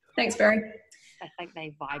Thanks, Barry. I think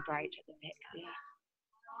they vibrate at the back there.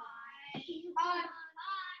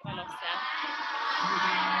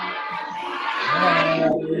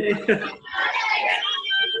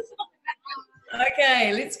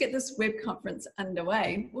 Okay, let's get this web conference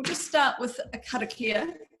underway. We'll just start with a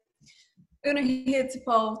karakia. Unahia te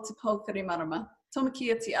pau kiri marama.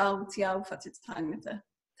 Tomakia te ao whate tangata.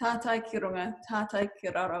 Tātai ki runga, tātai ki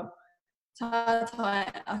raro.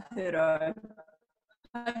 Tātai ahuro.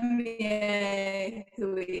 Haumie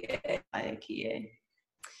hui e aiki e.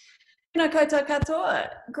 Tēnā koutou katoa.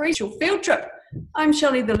 Greet your field trip. I'm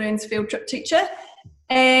Shelley, the Learns field trip teacher,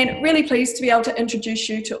 and really pleased to be able to introduce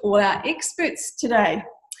you to all our experts today.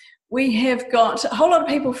 We have got a whole lot of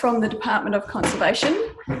people from the Department of Conservation,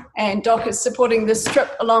 and DOC is supporting this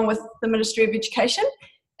trip along with the Ministry of Education.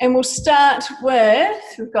 And we'll start with,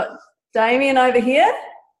 we've got Damien over here.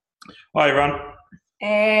 Hi, everyone.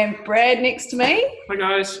 And Brad next to me. Hi,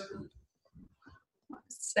 guys.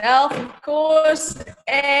 Myself, of course,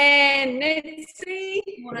 and Nancy.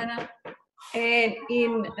 Morena. And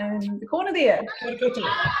in the corner there. So very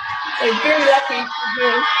lucky.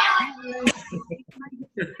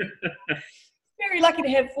 Very lucky to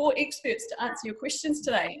have 4 experts to answer your questions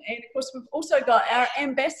today. And of course, we've also got our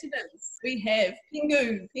ambassadors. We have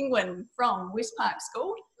Penguin from West Park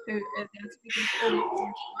School, who is our speaking for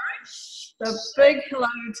tomorrow. So big hello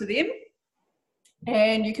to them.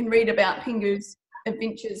 And you can read about Pengu's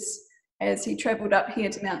adventures as he travelled up here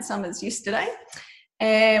to Mount Somers yesterday.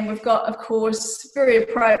 And we've got, of course, very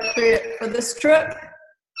appropriate for this trip,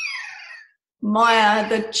 Maya,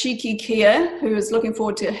 the cheeky Kia, who is looking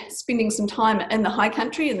forward to spending some time in the high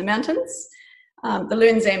country, in the mountains, the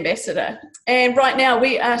Learns ambassador. And right now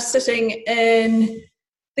we are sitting in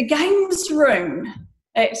the games room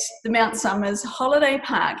at the Mount Somers Holiday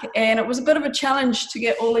Park. And it was a bit of a challenge to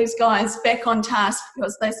get all these guys back on task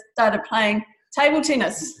because they started playing table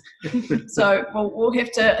tennis. So we'll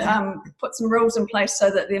have to put some rules in place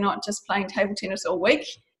so that they're not just playing table tennis all week,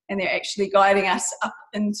 and they're actually guiding us up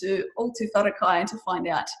into Altu Wharakai to find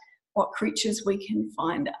out what creatures we can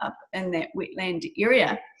find up in that wetland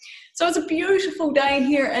area. So it's a beautiful day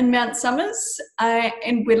here in Mount Somers,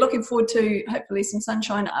 and we're looking forward to hopefully some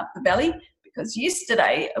sunshine up the valley, because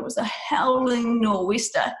yesterday it was a howling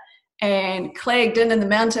nor'wester and clagged in the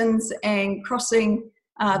mountains and crossing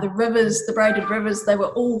the rivers, the braided rivers, they were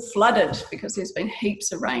all flooded because there's been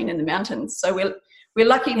heaps of rain in the mountains. So we're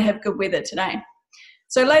lucky to have good weather today.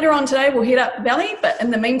 So later on today, we'll head up the valley, but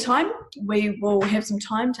in the meantime, we will have some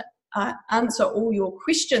time to answer all your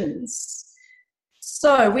questions.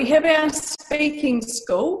 So we have our speaking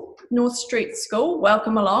school, North Street School.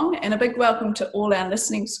 Welcome along, and a big welcome to all our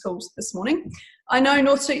listening schools this morning. I know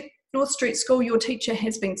North Street School, your teacher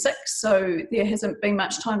has been sick, so there hasn't been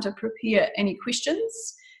much time to prepare any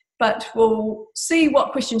questions, but we'll see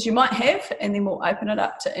what questions you might have, and then we'll open it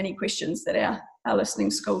up to any questions that our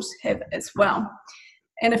listening schools have as well.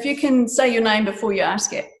 And if you can say your name before you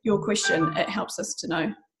ask your question, it helps us to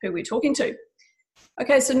know who we're talking to.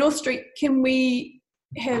 Okay, so North Street, can we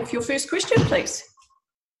have your first question, please?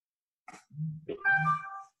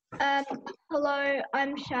 Hello,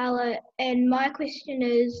 I'm Charlotte, and my question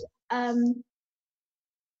is,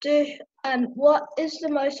 what is the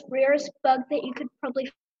most rarest bug that you could probably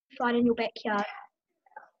find in your backyard?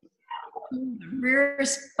 The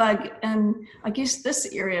rarest bug in, I guess, this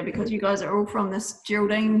area, because you guys are all from this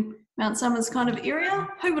Geraldine, Mount Somers kind of area.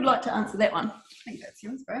 Who would like to answer that one? I think that's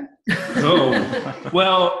yours, Brad. Oh,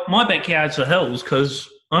 well, my backyard's the hills because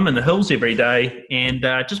I'm in the hills every day, and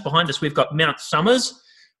just behind us we've got Mount Somers.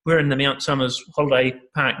 We're in the Mount Somers Holiday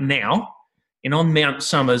Park now, and on Mount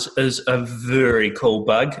Somers is a very cool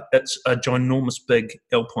bug. It's a ginormous big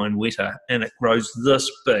alpine weta, and it grows this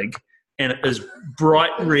big, and it is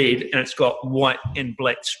bright red, and it's got white and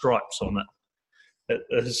black stripes on it.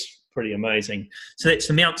 It is pretty amazing. So that's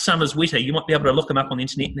the Mount Somers weta. You might be able to look him up on the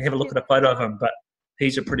internet and have a look at a photo of him, but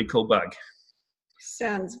he's a pretty cool bug.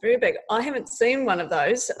 Sounds very big. I haven't seen one of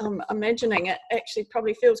those. I'm imagining it actually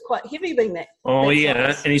probably feels quite heavy being that. Oh, that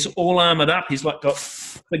yeah, size. and he's all armoured up. He's like got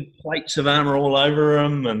big plates of armour all over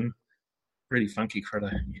him, and really funky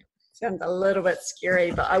critter. Yeah. Sounds a little bit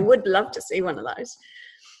scary, but I would love to see one of those.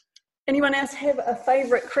 Anyone else have a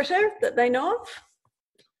favourite critter that they know of?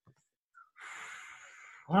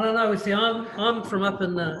 I don't know. See, I'm from up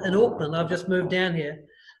in Auckland. I've just moved down here,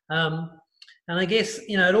 and I guess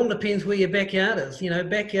it all depends where your backyard is.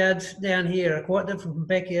 Backyards down here are quite different from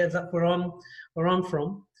backyards up where I'm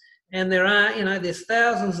from, and there are there's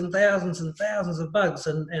thousands and thousands and thousands of bugs,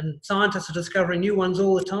 and scientists are discovering new ones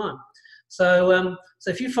all the time. So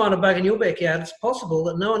if you find a bug in your backyard, it's possible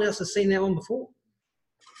that no one else has seen that one before.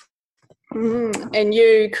 And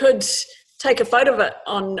you could take a photo of it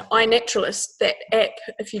on iNaturalist, that app,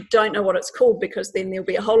 if you don't know what it's called, because then there'll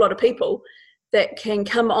be a whole lot of people that can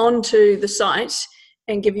come onto the site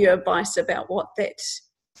and give you advice about what that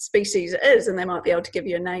species is, and they might be able to give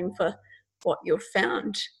you a name for what you've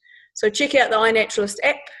found. So check out the iNaturalist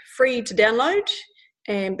app, free to download,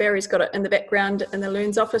 and Barry's got it in the background in the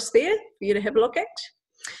Learns office there for you to have a look at.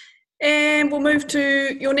 And we'll move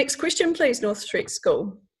to your next question, please, North Street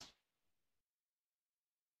School.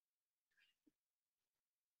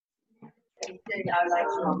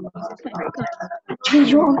 Change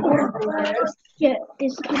your own order. Yeah,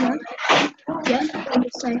 this one. Yeah, I'm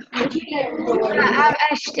just saying. I'm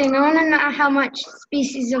Ashton. I want to know how much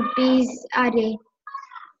species of bees are there?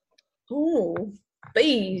 Oh,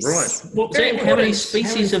 bees. Right. What's Very that? How many important.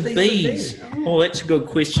 species of bees? Oh, that's a good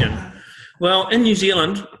question. Well, in New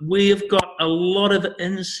Zealand, we've got a lot of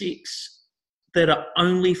insects that are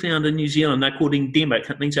only found in New Zealand. They're called endemic.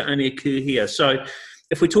 It means they only occur here. So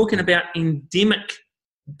if we're talking about endemic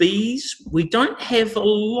bees, we don't have a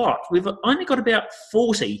lot. We've only got about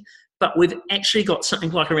 40, but we've actually got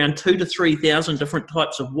something like around 2,000 to 3,000 different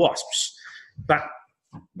types of wasps. But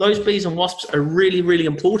those bees and wasps are really, really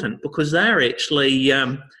important because they're actually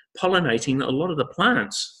pollinating a lot of the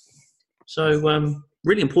plants. So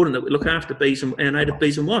really important that we look after bees and our native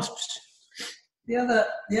bees and wasps. The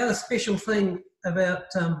other special thing about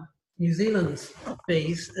New Zealand's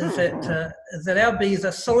bees is that our bees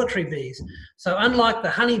are solitary bees. So unlike the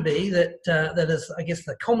honeybee that is, I guess,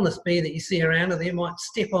 the commonest bee that you see around, or that you might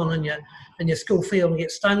step on in your school field and get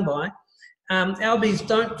stung by, our bees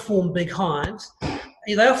don't form big hives.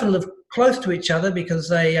 They often live close to each other because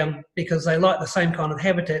they like the same kind of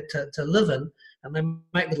habitat to live in, and they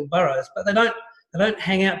make little burrows. But they don't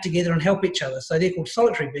hang out together and help each other. So they're called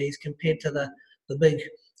solitary bees compared to the big,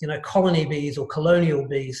 colony bees or colonial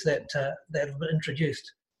bees that have been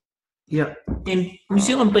introduced. Yeah, and New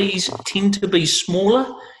Zealand bees tend to be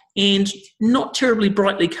smaller and not terribly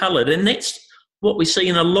brightly coloured, and that's what we see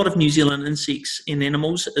in a lot of New Zealand insects and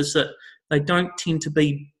animals, is that they don't tend to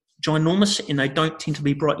be ginormous and they don't tend to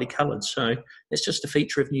be brightly coloured. So that's just a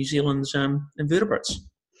feature of New Zealand's invertebrates.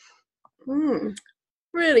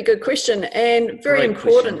 Really good question, and very Great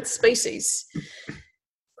important question. species.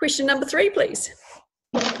 Question number 3, please.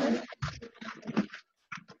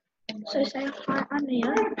 So say, hi, I'm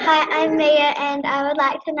Mia. Hi, I'm Mia, and I would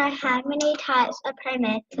like to know how many types of praying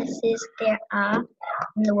mantises there are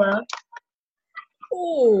in the world.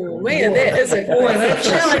 Oh, man, that is a that's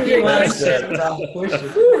challenging a question.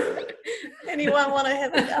 Whew. Anyone want to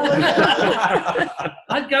have a go?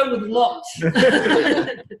 I'd go with lots.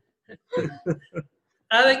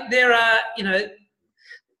 I think there are,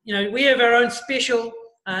 we have our own special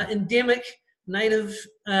endemic native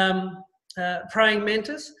praying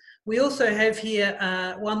mantis. We also have here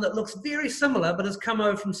one that looks very similar but has come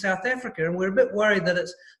over from South Africa, and we're a bit worried that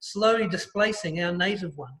it's slowly displacing our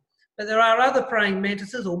native one. But there are other praying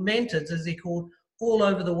mantises, or mantids as they're called, all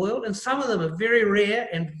over the world, and some of them are very rare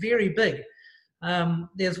and very big.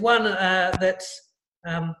 There's one that's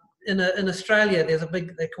in Australia. There's a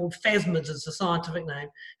big, they're called phasmids is the scientific name,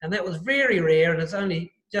 and that was very rare and has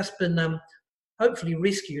only just been hopefully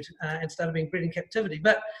rescued and started being bred in captivity.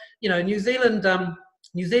 But New Zealand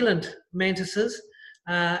mantises,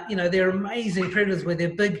 they're amazing predators where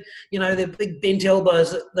they're big, they're big bent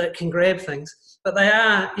elbows that can grab things. But they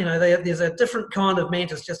are, there's a different kind of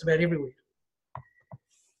mantis just about everywhere.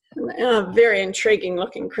 They are very intriguing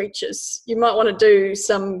looking creatures. You might want to do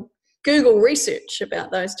some Google research about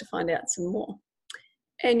those to find out some more.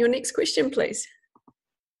 And your next question, please.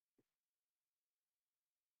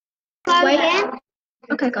 Logan?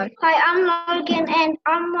 Okay, go. Hi, I'm Logan, and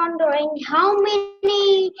I'm wondering how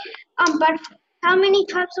many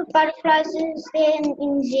types of butterflies is there in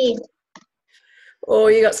New Zealand? Oh,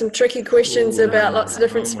 you got some tricky questions about lots of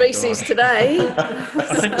different species today.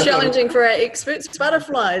 It's challenging for our experts.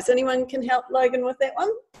 Butterflies. Anyone can help Logan with that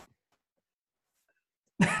one?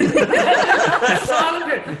 I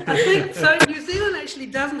think so. New Zealand actually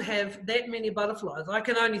doesn't have that many butterflies. I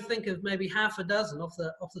can only think of maybe half a dozen off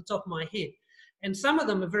the top of my head, and some of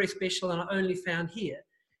them are very special and are only found here.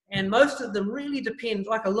 And most of them really depend,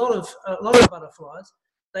 like a lot of butterflies,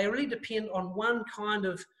 they really depend on one kind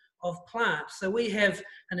of plant. So we have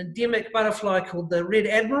an endemic butterfly called the red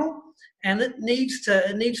admiral, and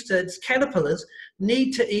its caterpillars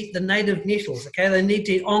need to eat the native nettles. Okay, they need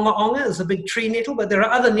to eat onga onga, it's a big tree nettle, but there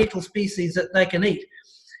are other nettle species that they can eat.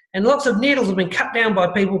 And lots of nettles have been cut down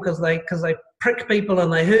by people because they prick people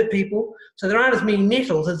and they hurt people. So there aren't as many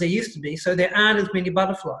nettles as there used to be, so there aren't as many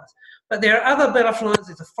butterflies. But there are other butterflies.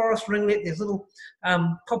 There's a forest ringlet. There's little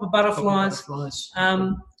copper butterflies,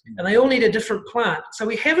 and they all need a different plant. So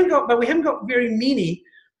we haven't got very many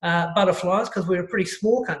butterflies because we're a pretty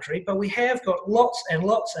small country. But we have got lots and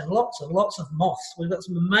lots and lots and lots of moths. We've got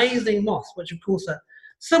some amazing moths, which of course are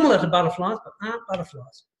similar to butterflies, but aren't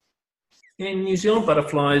butterflies. And New Zealand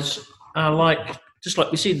butterflies are just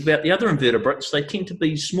like we said about the other invertebrates, they tend to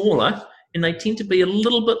be smaller and they tend to be a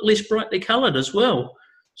little bit less brightly coloured as well.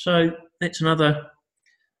 So that's another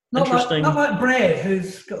interesting... Not like Brad,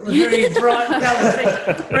 who's got the very bright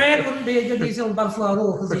coloured. Brad wouldn't be a good New Zealand butterfly at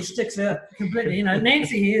all because he sticks out completely.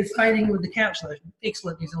 Nancy here is fading with the couch though.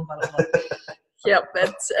 Excellent New Zealand butterfly. Yep,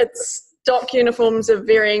 it's stock uniforms of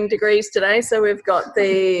varying degrees today. So we've got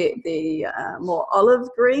the more olive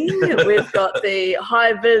green, we've got the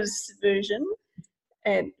high vis version,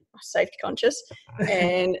 and safety conscious,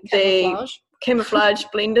 and the camouflage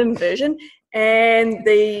blend-in version, and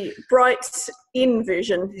the bright in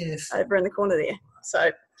version over in the corner there.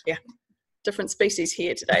 So yeah, different species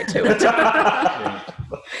here today too.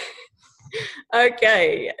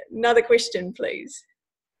 Okay, another question, please.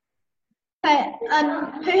 Okay,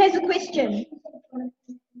 who has a question?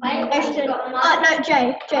 Ashton. Oh, no,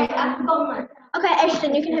 Jay. Okay,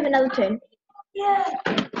 Ashton, you can have another turn. Yeah.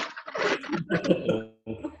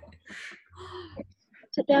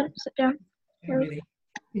 Sit down.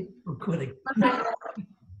 I'm quitting.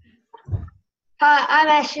 Hi, I'm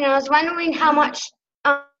Ashton. I was wondering how much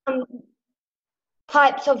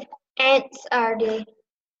types of ants are there?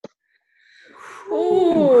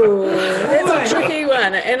 Oh, that's a tricky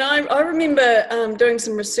one. And I remember doing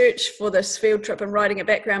some research for this field trip and writing a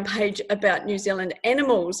background page about New Zealand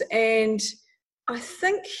animals. And I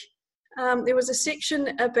think there was a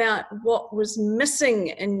section about what was missing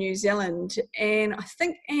in New Zealand. And I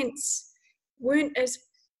think ants weren't as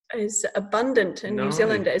abundant in New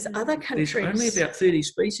Zealand as other countries. There's only about 30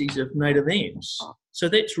 species of native ants. So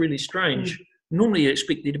that's really strange. Normally you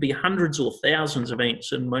expect there to be hundreds or thousands of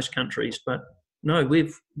ants in most countries, but no,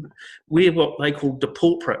 we're what they call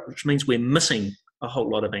depauperate, which means we're missing a whole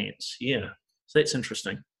lot of ants. Yeah, so that's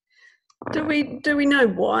interesting. Do we know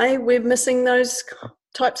why we're missing those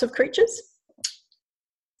types of creatures?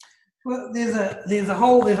 Well, there's a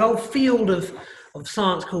whole field of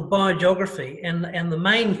science called biogeography, and the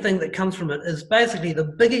main thing that comes from it is basically the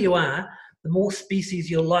bigger you are, the more species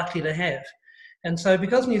you're likely to have. And so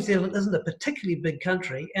because New Zealand isn't a particularly big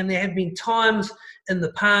country, and there have been times in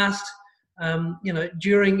the past,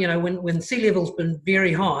 during, when sea level's been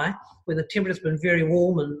very high, when the temperature's been very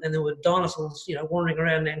warm and there were dinosaurs, wandering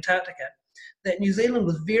around Antarctica, that New Zealand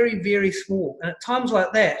was very, very small. And at times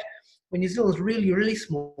like that, when New Zealand is really, really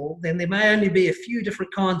small, then there may only be a few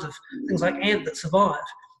different kinds of things like ant that survive.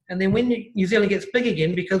 And then when New Zealand gets big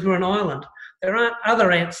again, because we're an island, there aren't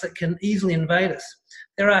other ants that can easily invade us.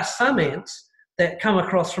 There are some ants that come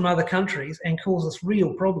across from other countries and cause us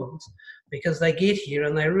real problems because they get here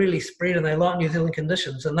and they really spread and they like New Zealand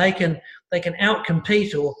conditions and they can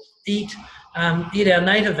outcompete or eat our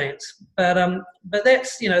native ants. But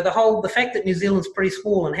that's, the fact that New Zealand's pretty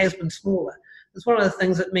small and has been smaller is one of the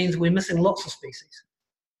things that means we're missing lots of species.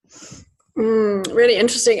 Really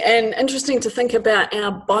interesting, and interesting to think about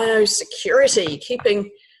our biosecurity, keeping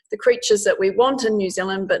the creatures that we want in New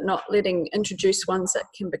Zealand but not letting introduce ones that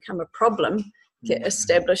can become a problem get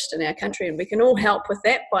established in our country. And we can all help with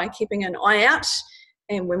that by keeping an eye out,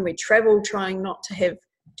 and when we travel, trying not to have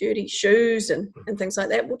dirty shoes and things like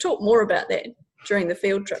that. We'll talk more about that during the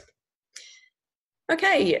field trip.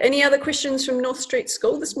 Okay, any other questions from North Street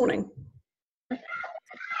School this morning?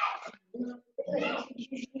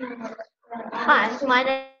 Hi,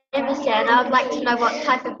 my name is Jan. I would like to know what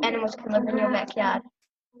type of animals can live in your backyard.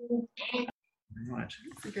 Right.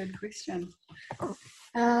 That's a good question.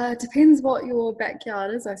 Depends what your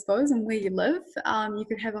backyard is, I suppose, and where you live. You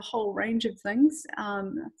could have a whole range of things. I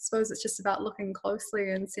suppose it's just about looking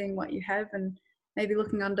closely and seeing what you have, and maybe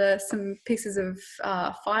looking under some pieces of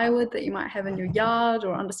firewood that you might have in your yard,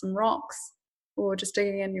 or under some rocks, or just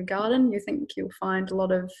digging in your garden. You think you'll find a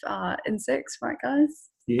lot of insects, right, guys?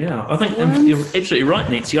 Yeah, I think you're absolutely right,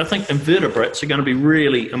 Nancy. I think invertebrates are going to be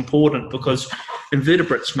really important because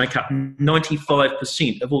invertebrates make up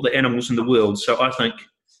 95% of all the animals in the world. So I think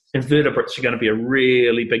invertebrates are going to be a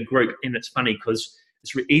really big group. And it's funny because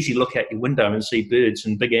it's easy to look out your window and see birds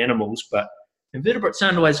and big animals, but invertebrates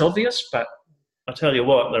aren't always obvious. But I tell you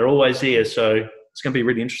what, they're always there. So it's going to be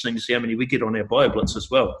really interesting to see how many we get on our BioBlitz as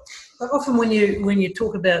well. But often when you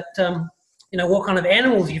talk about what kind of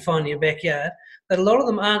animals you find in your backyard, that a lot of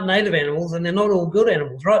them aren't native animals and they're not all good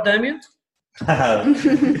animals, right, Damien?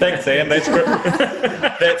 Thanks, Sam.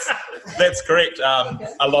 That's correct.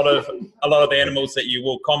 A lot of the animals that you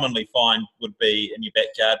will commonly find would be in your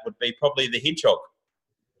backyard would be probably the hedgehog.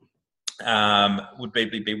 Would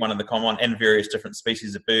be one of the common, and various different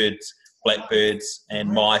species of birds, blackbirds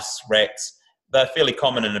and mice, rats. They're fairly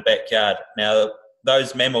common in the backyard. Now,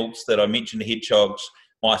 those mammals that I mentioned, hedgehogs,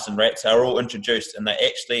 mice and rats, are all introduced, and they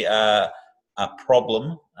actually are a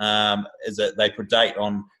problem, is that they predate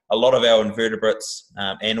on a lot of our invertebrates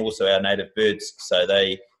and also our native birds. So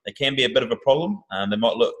they can be a bit of a problem. They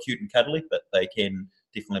might look cute and cuddly, but they can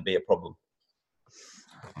definitely be a problem.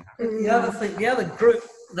 The other group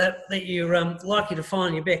that you're likely to find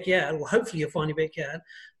in your backyard, or hopefully you'll find in your backyard,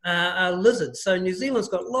 are lizards. So New Zealand's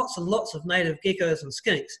got lots and lots of native geckos and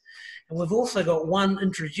skinks, and we've also got one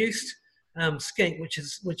introduced skink, which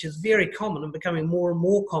is very common and becoming more and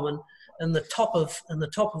more common in the top of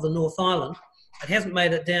the North Island. It hasn't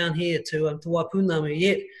made it down here to Waipunamu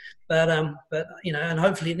yet, but and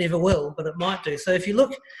hopefully it never will, but it might do. So if you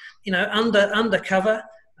look, under cover,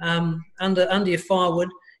 under your firewood,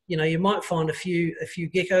 you might find a few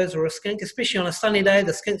geckos or a skink, especially on a sunny day.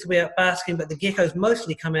 The skinks will be out basking, but the geckos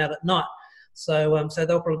mostly come out at night. So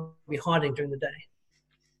they'll probably be hiding during the day.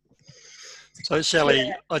 So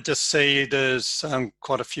Shelley, I just see there's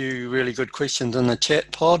quite a few really good questions in the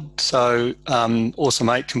chat pod. So also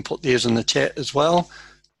mate can put theirs in the chat as well.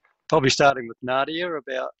 Probably starting with Nadia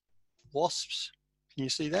about wasps. Can you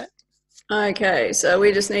see that? Okay, so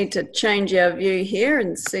we just need to change our view here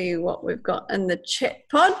and see what we've got in the chat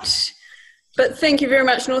pod. But thank you very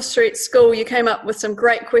much, North Street School. You came up with some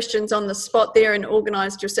great questions on the spot there and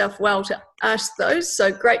organised yourself well to ask those,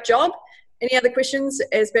 so great job. Any other questions?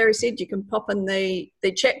 As Barry said, you can pop in the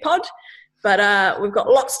chat pod, but we've got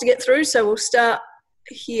lots to get through, so we'll start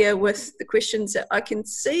here with the questions that I can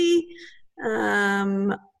see.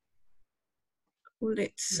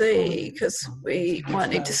 Let's see, because we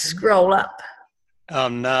might need to scroll up.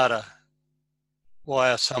 Nada.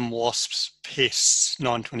 Why are some wasps pests?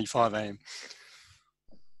 9:25 a.m.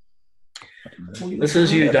 This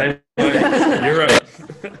is you, Dave. You're right.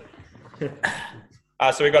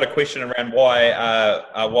 So we've got a question around why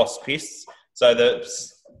are wasp pests.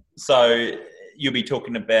 So you'll be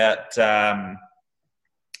talking about the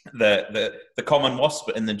common wasp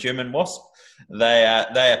and the German wasp. They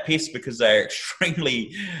are pests because they are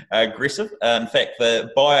extremely aggressive. In fact,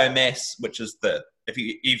 the biomass, which is if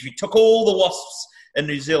you took all the wasps in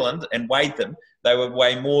New Zealand and weighed them, they would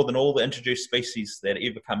weigh more than all the introduced species that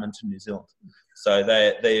ever come into New Zealand. So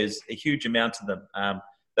there's a huge amount of them.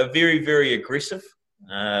 They're very, very aggressive.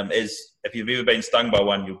 As if you've ever been stung by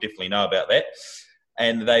one, you'll definitely know about that.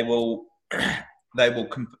 And they will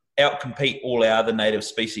outcompete all our other native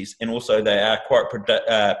species, and also they are quite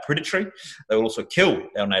predatory. They will also kill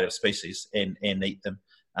our native species and eat them.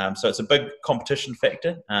 So it's a big competition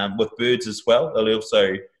factor with birds as well.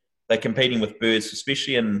 They're competing with birds,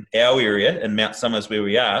 especially in our area in Mount Somers where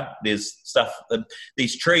we are. There's stuff.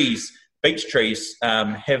 These trees, beech trees,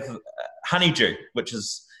 have honeydew, which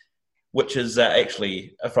is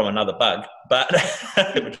actually from another bug, but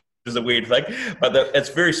which is a weird thing. But it's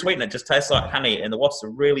very sweet and it just tastes like honey, and the wasps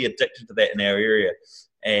are really addicted to that in our area.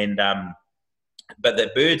 And but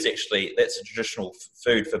the birds actually, that's a traditional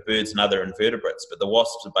food for birds and other invertebrates. But the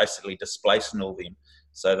wasps are basically displacing all them.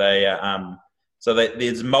 So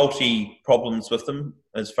there's multi problems with them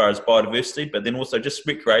as far as biodiversity, but then also just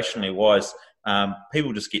recreationally wise,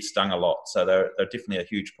 people just get stung a lot. So they're definitely a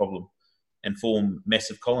huge problem and form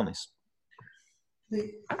massive colonies.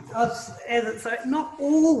 So not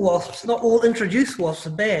all wasps, not all introduced wasps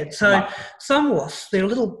are bad. So some wasps, they're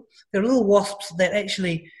little wasps that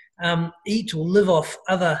actually eat or live off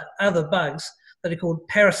other bugs that are called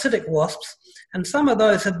parasitic wasps, and some of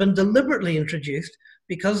those have been deliberately introduced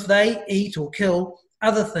because they eat or kill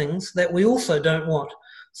other things that we also don't want.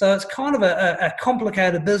 So it's kind of a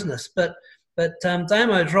complicated business, but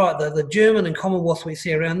Damo's right. The German and common wasps we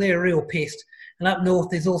see around there are a real pest. And up north,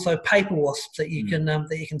 there's also paper wasps that you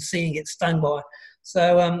can see and get stung by.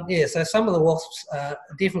 So so some of the wasps are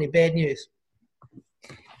definitely bad news.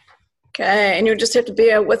 Okay, and you'll just have to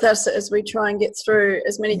bear with us as we try and get through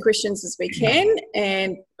as many questions as we can.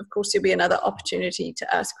 And of course, there'll be another opportunity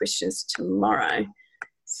to ask questions tomorrow.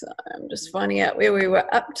 So I'm just finding out where we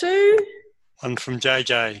were up to. One from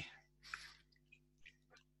JJ.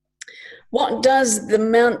 What does the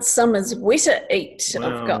Mount Somers weta eat?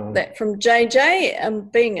 Wow. I've got that from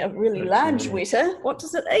JJ. Being a really large weta, what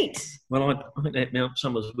does it eat? Well, I think that Mount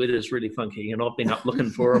Somers weta is really funky, and I've been up looking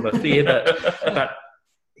for him a fair bit. But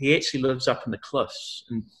he actually lives up in the cliffs,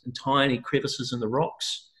 in tiny crevices in the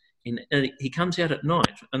rocks. And he comes out at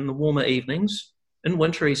night in the warmer evenings, in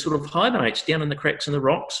winter he sort of hibernates down in the cracks in the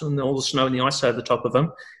rocks and all the snow and the ice over the top of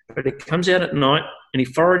him. But he comes out at night and he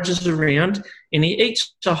forages around and he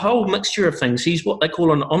eats a whole mixture of things. He's what they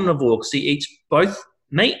call an omnivore because he eats both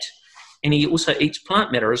meat and he also eats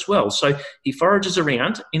plant matter as well. So he forages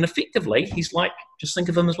around and effectively he's like, just think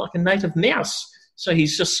of him as like a native mouse. So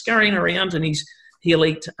he's just scurrying around and he'll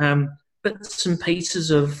eat bits and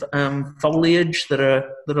pieces of foliage that are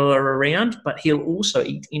around, but he'll also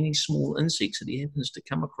eat any small insects that he happens to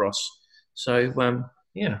come across. So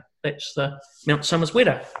that's the Mount Somers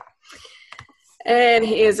Weta. And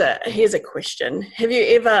here's a question: have you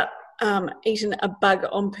ever eaten a bug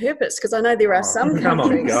on purpose? Because I know there are some countries. Come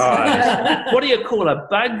on, guys! What do you call a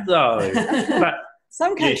bug, though? But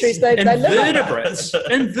some countries they live invertebrates.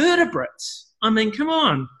 Invertebrates. I mean, come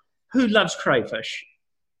on. Who loves crayfish?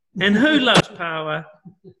 And who loves power?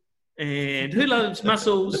 And who loves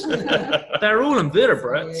mussels? They're all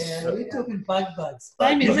invertebrates. Yeah, we're talking bugs.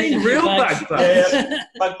 You mean real bug bugs? Yeah,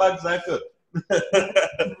 bugs are good.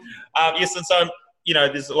 Yes, and so,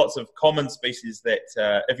 there's lots of common species that,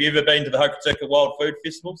 if you've ever been to the Hokitika Wild Food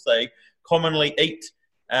Festivals, they commonly eat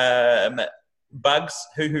bugs.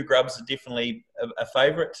 Hoo-hoo grubs are definitely a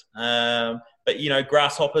favourite. But,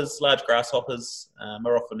 grasshoppers, large grasshoppers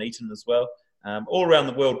are often eaten as well. All around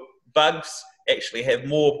the world, bugs actually have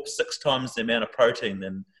 6 times the amount of protein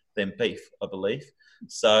than beef, I believe.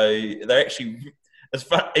 So they're actually,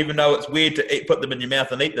 even though it's weird to put them in your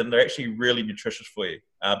mouth and eat them, they're actually really nutritious for you.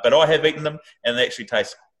 But I have eaten them, and they actually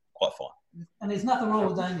taste quite fine. And there's nothing wrong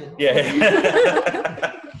with Damien.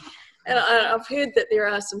 Yeah. And I've heard that there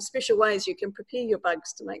are some special ways you can prepare your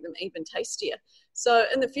bugs to make them even tastier. So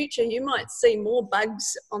in the future, you might see more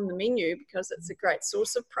bugs on the menu because it's a great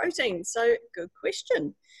source of protein. So good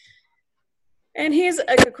question. And here's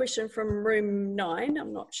a good question from room 9.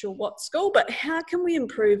 I'm not sure what school, but how can we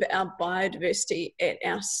improve our biodiversity at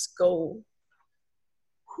our school?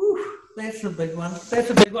 Whew, that's a big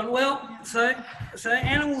one. Well, so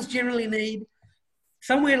animals generally need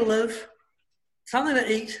somewhere to live, something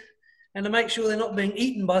to eat, and to make sure they're not being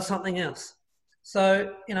eaten by something else.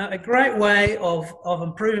 So, a great way of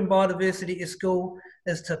improving biodiversity at school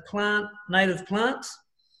is to plant native plants.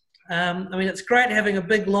 It's great having a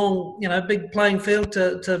big, long, big playing field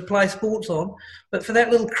to play sports on, but for that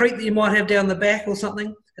little creek that you might have down the back or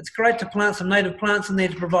something, it's great to plant some native plants in there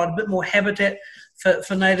to provide a bit more habitat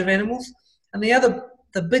for native animals. And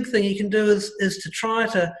the big thing you can do is to try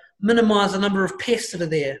to minimise the number of pests that are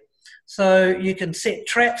there. So you can set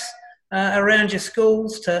traps around your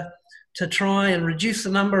schools to try and reduce the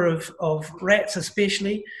number of rats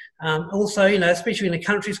especially. Also, especially in a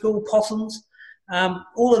country school, possums.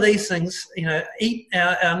 All of these things, eat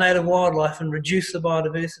our native wildlife and reduce the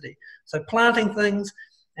biodiversity. So planting things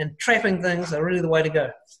and trapping things are really the way to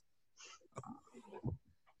go.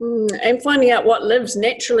 And finding out what lives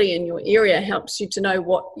naturally in your area helps you to know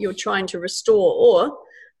what you're trying to restore or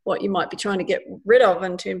what you might be trying to get rid of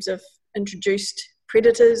in terms of introduced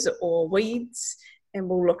predators or weeds, and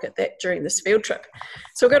we'll look at that during this field trip.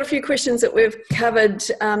 So we've got a few questions that we've covered.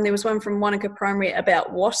 There was one from Wanaka Primary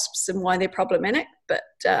about wasps and why they're problematic, but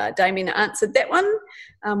Damien answered that one.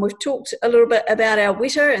 We've talked a little bit about our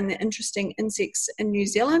weta and the interesting insects in New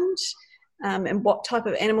Zealand, and what type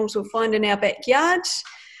of animals we'll find in our backyard.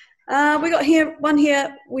 We got one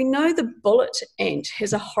here. We know the bullet ant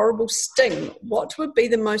has a horrible sting. What would be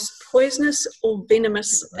the most poisonous or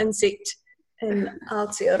venomous insect in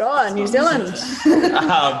Aotearoa, New Zealand?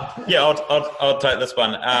 I'll take this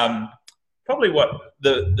one. Probably what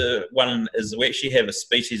the one is, we actually have a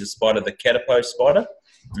species of spider, the Katapo spider.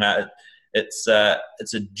 It's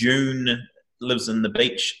a dune, lives in the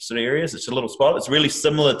beach sort of areas. It's a little spider. It's really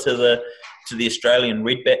similar to the Australian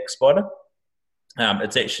redback spider.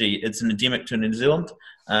 It's an endemic to New Zealand,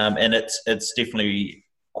 and it's definitely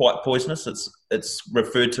quite poisonous. It's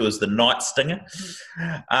referred to as the night stinger,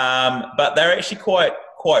 but they're actually quite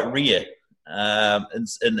rare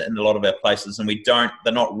in a lot of our places, and we don't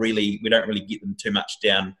really get them too much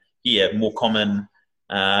down here. More common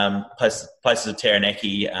places of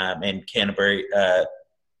Taranaki and Canterbury,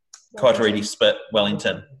 Kaitoriti, Spit,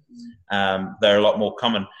 Wellington. They're a lot more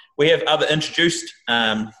common. We have other introduced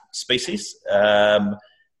species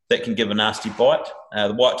that can give a nasty bite.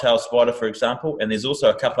 The white-tailed spider, for example, and there's also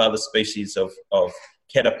a couple other species of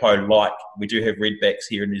katapo-like. We do have redbacks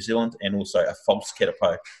here in New Zealand, and also a false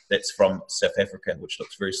katapo that's from South Africa, which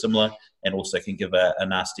looks very similar and also can give a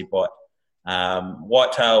nasty bite.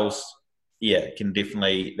 Whitetails, can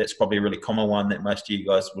definitely, that's probably a really common one that most of you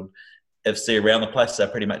guys would see around the place. They're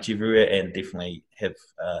pretty much everywhere, and definitely have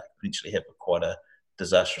potentially have quite a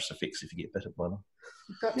disastrous effects if you get bitten by them.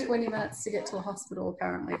 You've got 20 minutes to get to a hospital,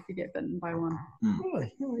 apparently, if you get bitten by one.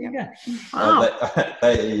 Really? Oh,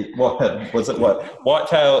 there you go. What was it? What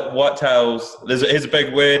whitetails? Here's a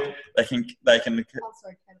big word. They can. Oh,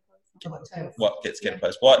 sorry, caterpillars. What gets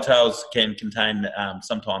caterpillars? Whitetails can contain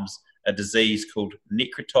sometimes a disease called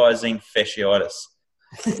necrotizing fasciitis.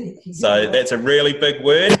 So that's a really big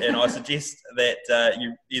word, and I suggest that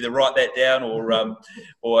you either write that down or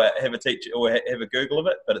have a teacher or have a Google of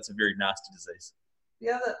it. But it's a very nasty disease.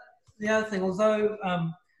 The other thing, although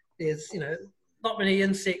there's not many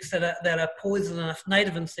insects that are poisonous,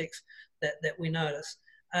 native insects that we notice.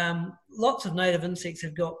 Lots of native insects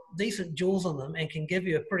have got decent jaws on them and can give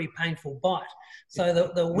you a pretty painful bite. So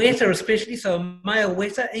the weta especially, so a male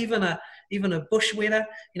weta, even a bush weta,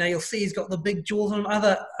 you'll see he's got the big jaws on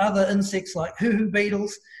them. Other insects like hoo-hoo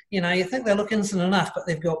beetles, you think they look innocent enough, but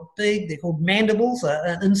they've got big, they're called mandibles,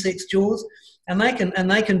 insects' jaws, and they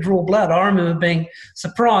can draw blood. I remember being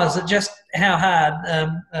surprised at just how hard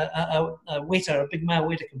a big male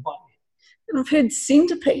weta can bite you. And I've heard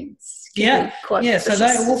centipedes. So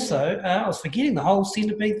they also, I was forgetting the whole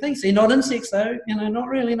centipede thing. So you're not insects though, not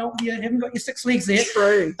really, you haven't got your 6 legs there.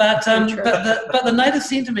 True. But the native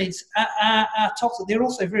centipedes are toxic. They're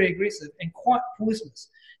also very aggressive and quite poisonous.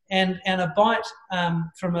 And a bite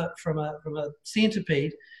from a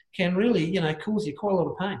centipede can really, cause you quite a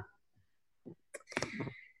lot of pain.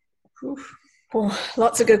 Oh,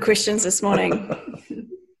 lots of good questions this morning.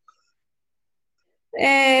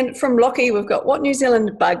 And from Lockie, we've got, what New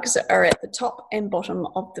Zealand bugs are at the top and bottom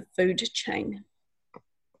of the food chain?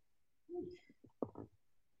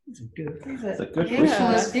 That's a good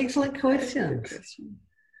question. Excellent question.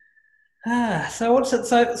 So what's it?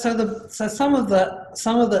 So some of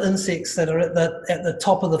the insects that are at the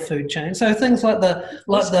top of the food chain. So things like the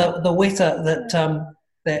weta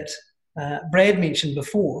that Brad mentioned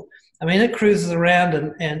before. I mean, it cruises around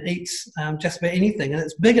and eats just about anything, and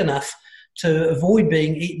it's big enough to avoid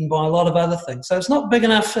being eaten by a lot of other things. So it's not big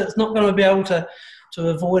enough, it's not going to be able to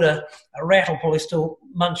avoid a rat will probably still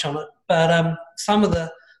munch on it. But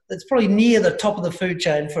it's probably near the top of the food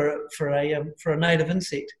chain for a native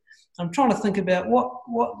insect. I'm trying to think about what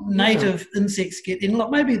native insects get in, like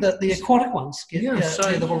maybe the aquatic ones get near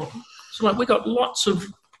the bottom. So like we've got lots of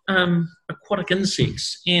aquatic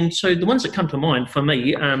insects, and so the ones that come to mind for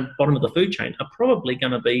me, bottom of the food chain, are probably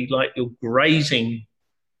going to be like your grazing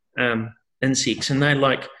insects, and they're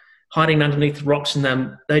like hiding underneath the rocks, and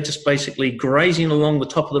they're just basically grazing along the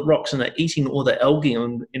top of the rocks, and they're eating all the algae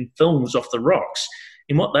and films off the rocks.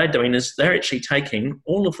 And what they're doing is they're actually taking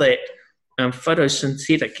all of that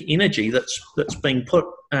photosynthetic energy that's being put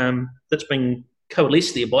that's being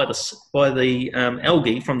coalesced there by the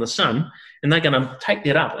algae from the sun, and they're going to take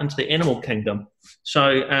that up into the animal kingdom.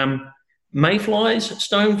 So mayflies,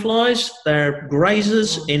 stoneflies, they're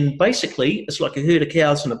grazers, and basically it's like a herd of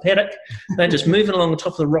cows in a paddock. They're just moving along the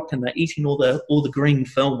top of the rock, and they're eating all the green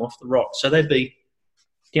film off the rock. So they'd be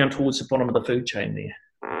down towards the bottom of the food chain there.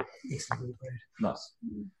 Nice.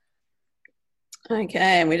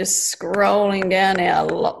 Okay, and we're just scrolling down now.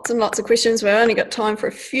 Lots and lots of questions. We've only got time for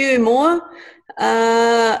a few more.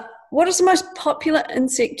 What is the most popular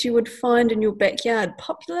insect you would find in your backyard?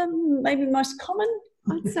 Popular, maybe most common?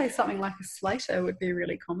 I'd say something like a slater would be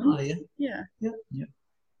really common. Oh, yeah. Yeah.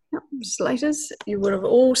 Yep, slaters. You would have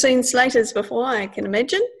all seen slaters before, I can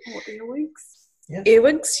imagine. Or earwigs. Yeah.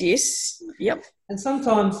 Earwigs, yes. Yep. And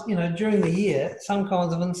sometimes, during the year, some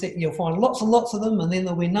kinds of insect, you'll find lots and lots of them, and then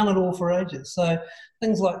there'll be none at all for ages. So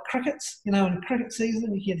things like crickets, in cricket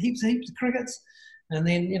season, you get heaps and heaps of crickets. And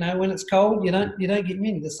then, when it's cold, you don't get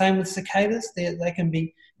many. The same with cicadas. They can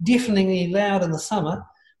be deafeningly loud in the summer,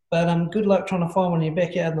 but good luck trying to find one in your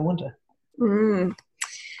backyard in the winter. Mm.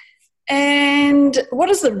 And what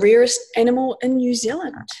is the rarest animal in New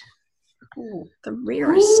Zealand? Ooh, the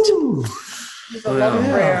rarest. Ooh. There's a lot of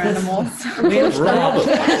rare animals. Probably. We do.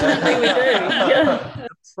 Yeah.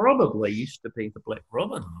 Probably used to be the black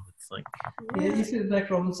robin, I would think. Yeah, you see the black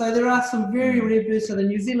robin. So there are some very rare birds. So the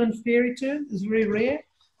New Zealand fairy tern is very rare.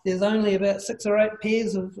 There's only about 6 or 8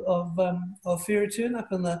 pairs of fairy tern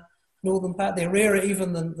up in the northern part. They're rarer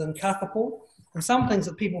even than kakapo. And some things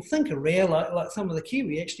that people think are rare, like some of the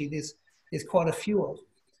kiwi, actually there's quite a few of.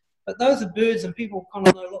 But those are birds, and people kind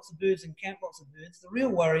of know lots of birds and count lots of birds. The real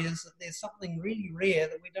worry is that there's something really rare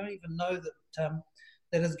that we don't even know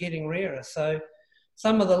that is getting rarer. So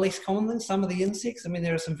some of the less common things, some of the insects,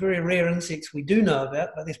 there are some very rare insects we do know about,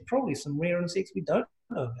 but there's probably some rare insects we don't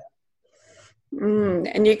know about.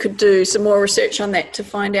 And you could do some more research on that to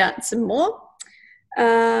find out some more.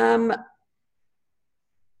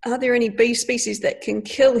 are there any bee species that can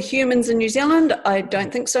kill humans in New Zealand? I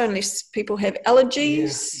don't think so, unless people have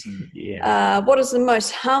allergies. Yeah. What is the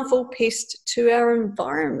most harmful pest to our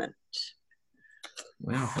environment?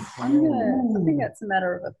 Wow. I think it's a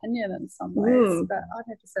matter of opinion in some ways, but I'd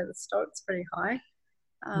have to say the stoat's pretty high.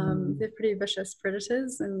 They're pretty vicious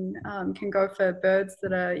predators and can go for birds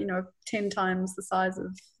that are, 10 times the size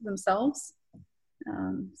of themselves.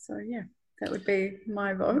 So yeah, that would be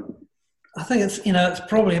my vote. I think it's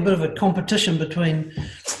probably a bit of a competition between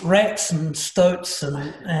rats and stoats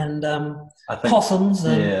and possums.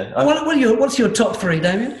 And what's your top three,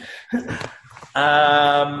 Damien?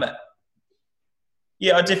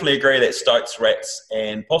 Yeah, I definitely agree that stoats, rats,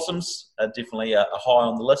 and possums are definitely high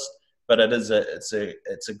on the list. But it's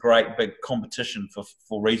a great big competition for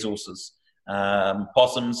resources.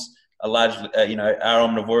 Possums are largely are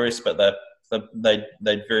omnivorous, but they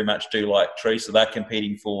very much do like trees, so they're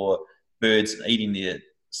competing for birds eating their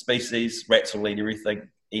species. Rats will eat everything,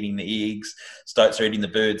 eating the eggs. Stoats are eating the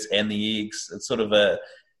birds and the eggs. It's sort of I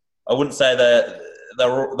wouldn't say that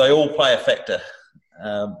they all play a factor.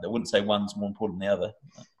 I wouldn't say one's more important than the other.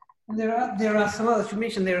 And there are some others you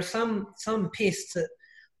mentioned. There are some pests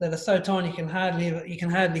that are so tiny you can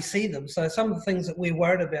hardly see them. So some of the things that we're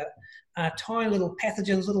worried about are tiny little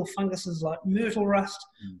pathogens, little funguses like myrtle rust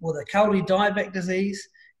or the Kauri dieback disease,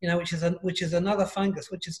 which is another fungus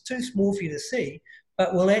which is too small for you to see,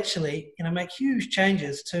 but will actually make huge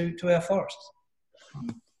changes to our forests.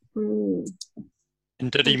 And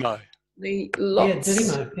Didymo.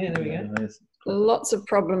 Didymo. Yeah, there we go. Lots of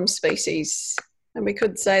problem species. And we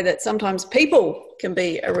could say that sometimes people can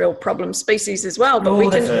be a real problem species as well, but we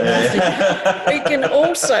can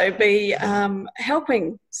also be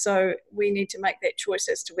helping. So we need to make that choice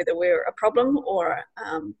as to whether we're a problem or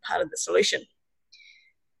part of the solution.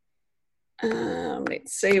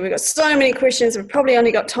 Let's see, we've got so many questions. We've probably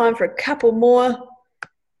only got time for a couple more.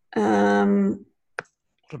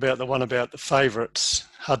 What about the one about the favourites,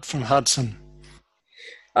 from Hudson?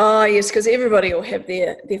 Oh, yes, because everybody will have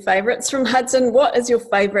their favourites. From Hudson, what is your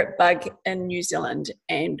favourite bug in New Zealand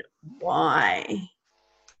and why?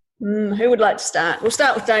 Who would like to start? We'll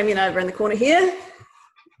start with Damien over in the corner here.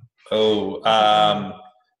 I'm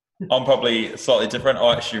probably slightly different.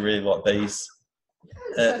 I actually really like bees.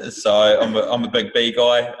 So I'm a big bee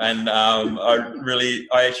guy, and I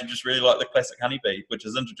actually just really like the classic honeybee, which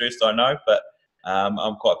is introduced, I know, but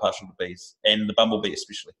I'm quite partial to bees, and the bumblebee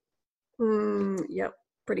especially. Yep.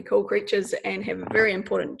 Pretty cool creatures and have a very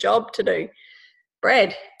important job to do.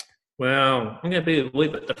 Brad? Well, I'm going to be a wee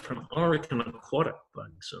bit different. I reckon aquatic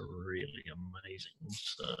bugs are really amazing.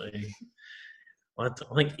 So I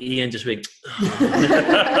think Ian just went,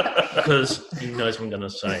 because he knows what I'm going to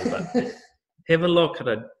say. But have a look at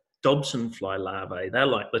a Dobson fly larvae. They're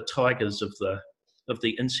like the tigers of the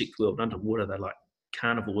insect world. Underwater, they're like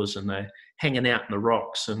carnivores, and they're hanging out in the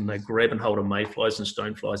rocks, and they're grabbing hold of mayflies and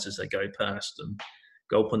stoneflies as they go past and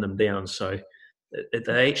gulping them down. So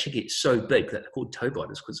they actually get so big that they're called toe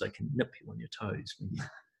biters because they can nip you on your toes when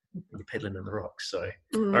you're paddling in the rocks. So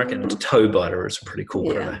I reckon a toe biter is pretty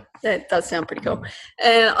cool. Yeah, that does sound pretty cool.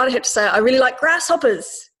 And I'd have to say I really like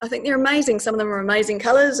grasshoppers. I think they're amazing. Some of them are amazing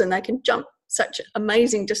colours and they can jump such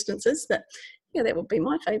amazing distances that, that would be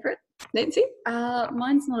my favourite. Nancy?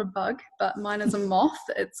 Mine's not a bug, but mine is a moth.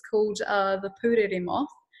 It's called the purere moth.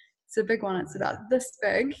 It's a big one. It's about this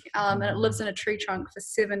big, and it lives in a tree trunk for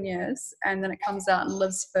 7 years, and then it comes out and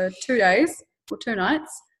lives for 2 days or 2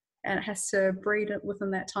 nights, and it has to breed it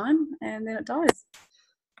within that time, and then it dies.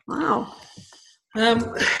 Wow.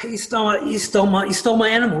 You stole my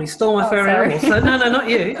animal. You stole my favourite animal. So no, not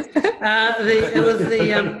you.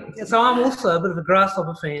 So I'm also a bit of a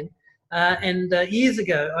grasshopper fan, and years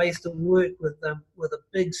ago I used to work with a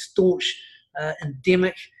big staunch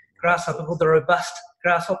endemic grasshopper called the robust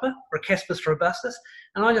grasshopper, Rhocaspis robustus,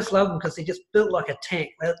 and I just love them because they're just built like a tank.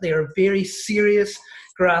 They're a very serious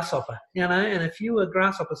grasshopper, and if you were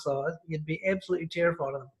grasshopper size, you'd be absolutely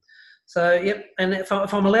terrified of them. So, yep, and if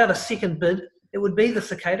I'm allowed a second bid, it would be the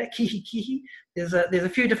cicada, kihi kihi. There's a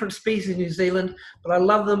few different species in New Zealand, but I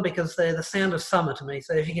love them because they're the sound of summer to me.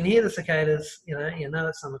 So if you can hear the cicadas, you know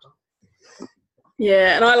it's summertime.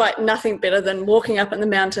 Yeah, and I like nothing better than walking up in the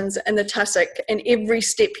mountains in the tussock, and every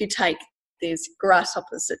step you take, there's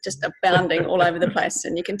grasshoppers that just are bounding all over the place,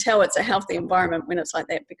 and you can tell it's a healthy environment when it's like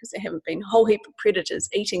that because there haven't been a whole heap of predators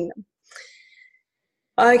eating them.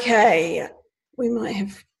 Okay, we might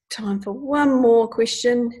have time for one more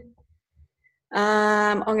question.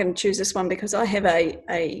 I'm going to choose this one because I have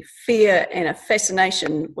a fear and a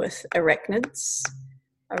fascination with arachnids.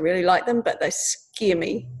 I really like them, but they scare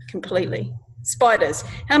me completely. spiders.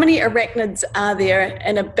 How many arachnids are there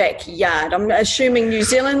in a backyard? I'm assuming New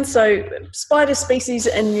Zealand, so spider species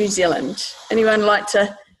in New Zealand. Anyone like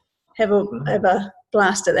to have a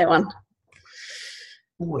blast at that one?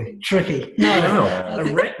 Boy, tricky. Wow.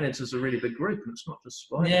 Arachnids is a really big group, and it's not just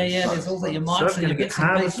spiders. Yeah, there's also your mites and your bits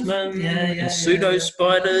and pieces. And pseudo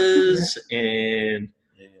spiders, and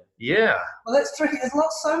yeah. Well, that's tricky. There's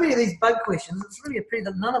so many of these bug questions. It's really a pity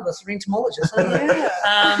that none of us are entomologists. So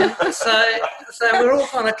we're all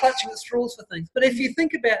kind of clutching at straws for things. But if you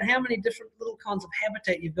think about how many different little kinds of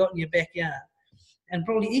habitat you've got in your backyard, and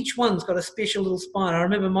probably each one's got a special little spider. I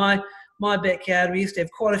remember my backyard, we used to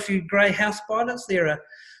have quite a few grey house spiders. I don't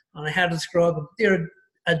know how to describe them. They're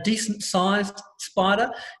a decent sized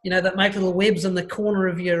spider, that make little webs in the corner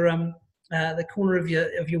of your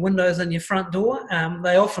your windows and your front door.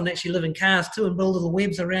 They often actually live in cars too and build little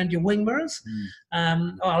webs around your wing mirrors.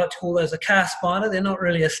 I like to call those a car spider. They're not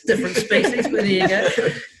really a different species, but there you go.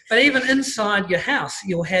 But even inside your house,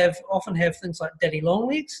 you'll often have things like daddy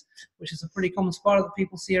longlegs, which is a pretty common spider that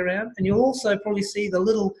people see around. And you'll also probably see the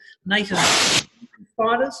little native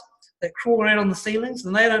spiders that crawl around on the ceilings,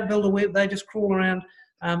 and they don't build a web, they just crawl around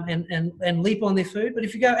and leap on their food. But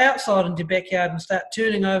if you go outside into your backyard and start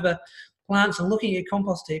turning over plants and looking at your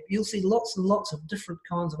compost heap, you'll see lots and lots of different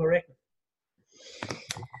kinds of arachnids.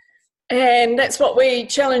 And that's what we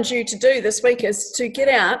challenge you to do this week, is to get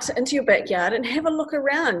out into your backyard and have a look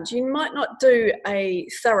around. You might not do a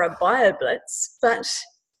thorough bio-blitz, but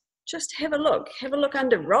just have a look. Have a look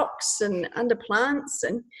under rocks and under plants,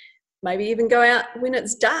 and maybe even go out when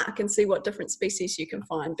it's dark and see what different species you can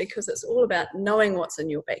find, because it's all about knowing what's in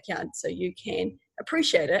your backyard so you can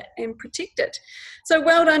appreciate it and protect it. So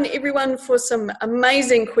well done everyone for some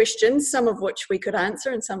amazing questions, some of which we could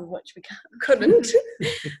answer and some of which we couldn't.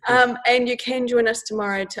 And you can join us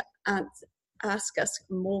tomorrow to ask us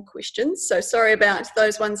more questions. So sorry about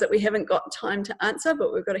those ones that we haven't got time to answer,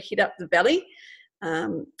 but we've got to head up the valley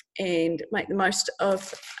and make the most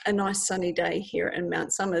of a nice sunny day here in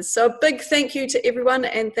Mount Somers. So a big thank you to everyone,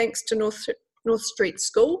 and thanks to North Street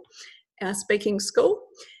School, our speaking school.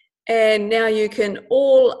 And now you can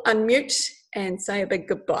all unmute and say a big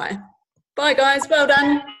goodbye. Bye guys, well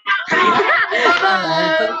done. Bye. Bye.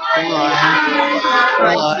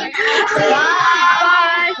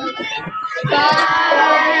 Bye.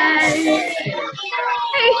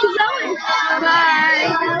 Hey, she's going.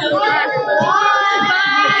 Bye.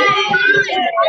 Bye.